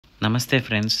నమస్తే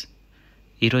ఫ్రెండ్స్,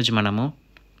 ఈరోజు మనము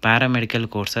పారామెడికల్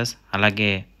కోర్సెస్ అలాగే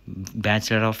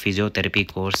బ్యాచిలర్ ఆఫ్ ఫిజియోథెరపీ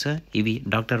కోర్స్ ఇవి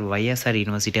doctor YSR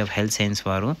university of health science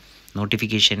వారు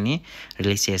నోటిఫికేషన్ని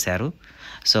రిలీజ్ చేశారు.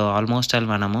 సో ఆల్మోస్ట్ ఆల్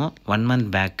మనము 1 month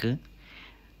బ్యాక్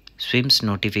స్విమ్స్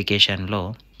నోటిఫికేషన్లో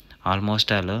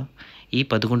ఆల్మోస్ట్ ఆల్ ఈ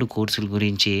 11 కోర్సుల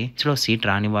గురించి సీట్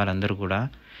రాని వాళ్ళందరూ కూడా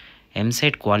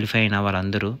ఎంసెట్ క్వాలిఫై అయిన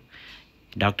వాళ్ళందరూ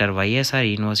doctor YSR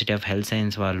university of health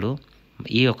science వాళ్ళు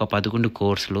ఈ 11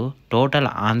 కోర్సులు టోటల్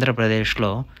ఆంధ్రప్రదేశ్లో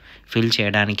ఫిల్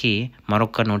చేయడానికి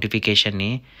మరొక నోటిఫికేషన్ని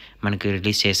మనకి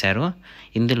రిలీజ్ చేశారు.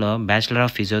 ఇందులో bachelor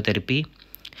of physiotherapy,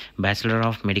 bachelor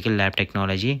of medical lab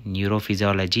technology,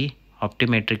 neurophysiology,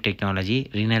 ఆప్టిమెట్రిక్ technology,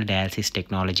 renal dialysis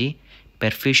technology,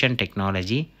 పెర్ఫ్యూషన్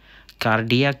technology,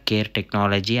 cardiac care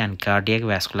technology and cardiac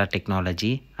vascular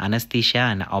technology, anaesthesia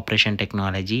and operation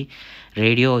technology,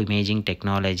 radio imaging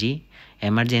technology,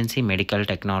 emergency medical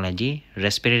technology,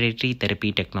 respiratory therapy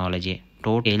technology.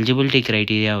 Total eligibility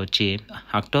criteria వచ్చి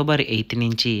October 8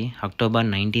 నుంచి October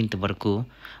 19 వరకు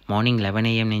morning 11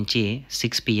 AM నుంచి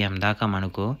 6 PM దాకా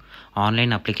మనకు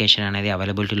online application అనేది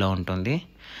అవైలబిలిటీలో ఉంటుంది.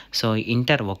 So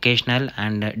inter vocational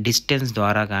and distance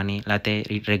ద్వారా కానీ లేకపోతే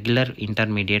రెగ్యులర్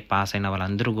ఇంటర్మీడియట్ పాస్ అయిన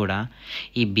వాళ్ళందరూ కూడా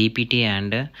ఈ BPT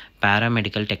and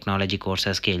paramedical technology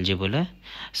కోర్సెస్కి eligible.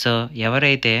 So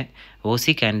ఎవరైతే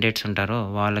ఓసీ క్యాండిడేట్స్ ఉంటారో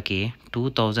వాళ్ళకి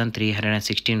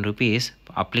 2,316 rupees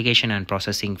application and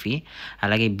processing fee,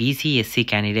 అలాగే బీసీ/ఎస్సీ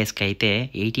క్యాండిడేట్స్కి అయితే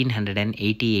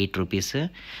 1,888 రూపీస్.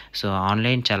 సో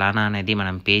ఆన్లైన్ చలానా అనేది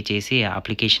మనం పే చేసి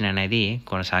అప్లికేషన్ అనేది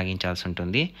కొనసాగించాల్సి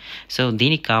ఉంటుంది. సో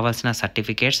దీనికి కావాల్సిన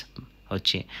సర్టిఫికేట్స్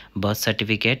వచ్చి birth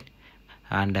certificate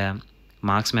and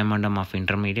marks మెమోండమ్ of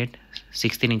intermediate,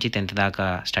 6th నుంచి 10th దాకా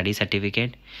స్టడీ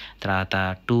సర్టిఫికేట్, తర్వాత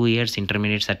 2 years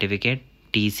intermediate certificate,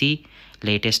 TC,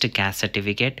 latest caste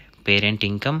certificate, parent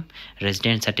income,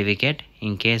 resident certificate,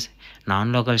 in case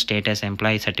non local status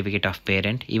employee certificate of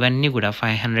parent, ఇవన్నీ కూడా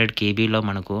 500 KBలో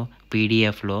మనకు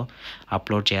పీడిఎఫ్లో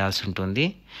upload చేయాల్సి ఉంటుంది.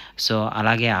 So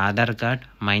అలాగే Aadhaar card,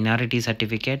 minority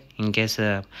certificate, in case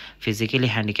physically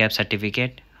handicap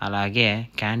certificate, అలాగే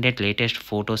candidate latest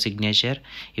photo signature,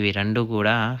 ఇవి రెండు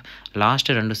కూడా లాస్ట్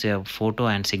 2 ఫోటో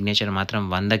అండ్ సిగ్నేచర్ మాత్రం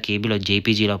 100 KBలో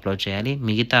జేపీజీలో అప్లోడ్ చేయాలి.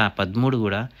 మిగతా 13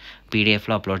 కూడా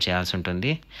పీడిఎఫ్లో అప్లోడ్ చేయాల్సి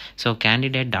ఉంటుంది. So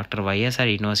candidate doctor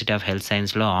YSR university of health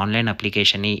సైన్స్లో ఆన్లైన్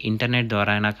అప్లికేషన్ని ఇంటర్నెట్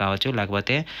ద్వారా అయినా కావచ్చు,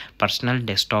 లేకపోతే పర్సనల్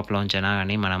డెస్క్టాప్లోంచైనా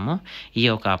కానీ మనము ఈ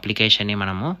యొక్క అప్లికేషన్ని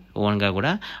మనము ఓన్గా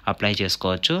కూడా అప్లై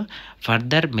చేసుకోవచ్చు.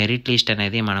 ఫర్దర్ మెరిట్ లిస్ట్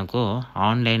అనేది మనకు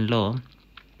ఆన్లైన్లో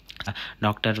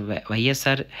డాక్టర్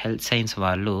వైఎస్ఆర్ హెల్త్ సైన్స్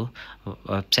వాళ్ళు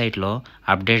వెబ్సైట్లో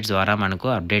అప్డేట్స్ ద్వారా మనకు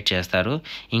అప్డేట్ చేస్తారు.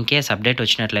 ఇన్ కేస్ అప్డేట్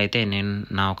వచ్చినట్లయితే నేను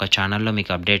నా ఒక ఛానల్లో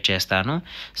మీకు అప్డేట్ చేస్తాను.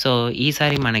 సో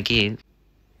ఈసారి మనకి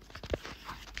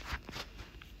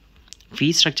ఫీ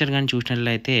స్ట్రక్చర్ కానీ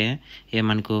చూసినట్లయితే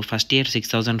మనకు first year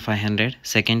 6,500,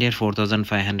 second year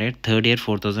 4,500, third year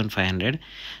 4,500.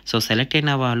 So select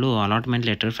అయిన వాళ్ళు అలాట్మెంట్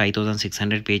లెటర్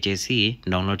 5,600 పే చేసి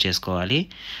డౌన్లోడ్ చేసుకోవాలి.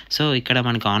 సో ఇక్కడ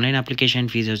మనకు ఆన్లైన్ అప్లికేషన్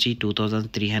ఫీజు వచ్చి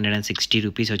 2,360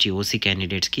 రూపీస్ వచ్చి ఓసీ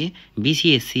క్యాండిడేట్స్కి,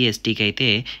 బీసీ/ఎస్సీ/ఎస్టీకి అయితే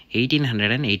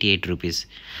 1,888 రూపీస్.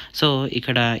 సో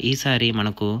ఇక్కడ ఈసారి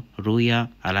మనకు రూయా,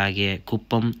 అలాగే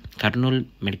Kuppam, Kurnool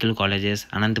medical colleges,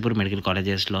 Anantapuram medical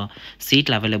కాలేజెస్లో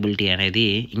సీట్ల అవైలబిలిటీ అనేది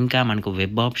ఇంకా మనకు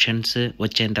వెబ్ ఆప్షన్స్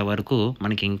వచ్చేంత వరకు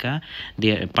మనకి ఇంకా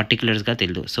పర్టికులర్స్గా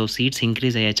తెలియదు. సో సీట్స్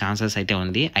ఇంక్రీజ్ అయ్యే ఛాన్సెస్ అయితే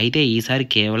ఉంది. అయితే ఈసారి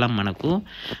కేవలం మనకు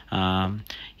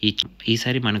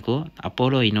ఈసారి మనకు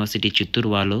అపోలో యూనివర్సిటీ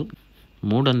చిత్తూరు వాళ్ళు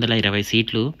 320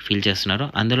 సీట్లు ఫిల్ చేస్తున్నారు.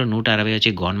 అందులో 160 వచ్చి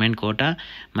గవర్నమెంట్ కోటా,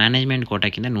 మేనేజ్మెంట్ కోటా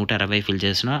కింద 160 ఫిల్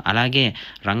చేస్తున్నారు. అలాగే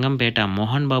రంగంపేట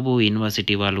మోహన్ బాబు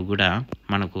యూనివర్సిటీ వాళ్ళు కూడా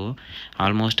మనకు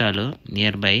almost all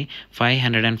near by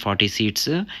 540 seats.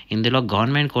 ఇందులో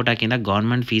గవర్నమెంట్ కోటా కింద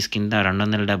గవర్నమెంట్ ఫీజు కింద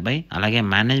 270, అలాగే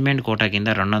మేనేజ్మెంట్ కోటా కింద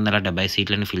 270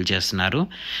 సీట్లను ఫిల్ చేస్తున్నారు.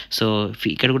 సో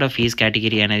ఇక్కడ కూడా ఫీజు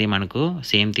కేటగిరీ అనేది మనకు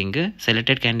సేమ్ థింగ్.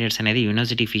 సెలెక్టెడ్ క్యాండిడేట్స్ అనేది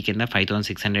యూనివర్సిటీ ఫీ కింద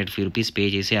 5,600 రూపీస్ పే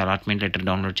చేసి అలాట్మెంట్ లెటర్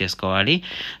డౌన్లోడ్ చేసుకోవాలి.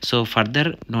 సో ఫర్దర్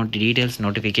డీటెయిల్స్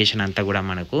నోటిఫికేషన్ అంతా కూడా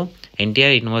మనకు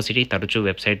ఎన్టీఆర్ యూనివర్సిటీ తరచూ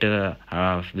వెబ్సైట్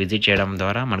విజిట్ చేయడం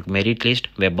ద్వారా మనకు merit list,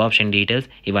 web option details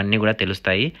ఇవన్నీ కూడా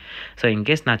తెలుస్తాయి. సో ఇన్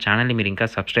కేస్ నా ఛానల్ని మీరు ఇంకా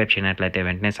సబ్స్క్రైబ్ చేయనట్లయితే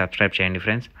వెంటనే సబ్స్క్రైబ్ చేయండి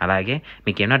ఫ్రెండ్స్. అలాగే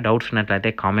మీకు ఏమైనా డౌట్స్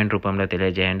ఉన్నట్లయితే కామెంట్ రూపంలో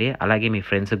తెలియజేయండి. అలాగే మీ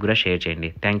ఫ్రెండ్స్కి కూడా షేర్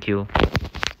చేయండి. Thank you.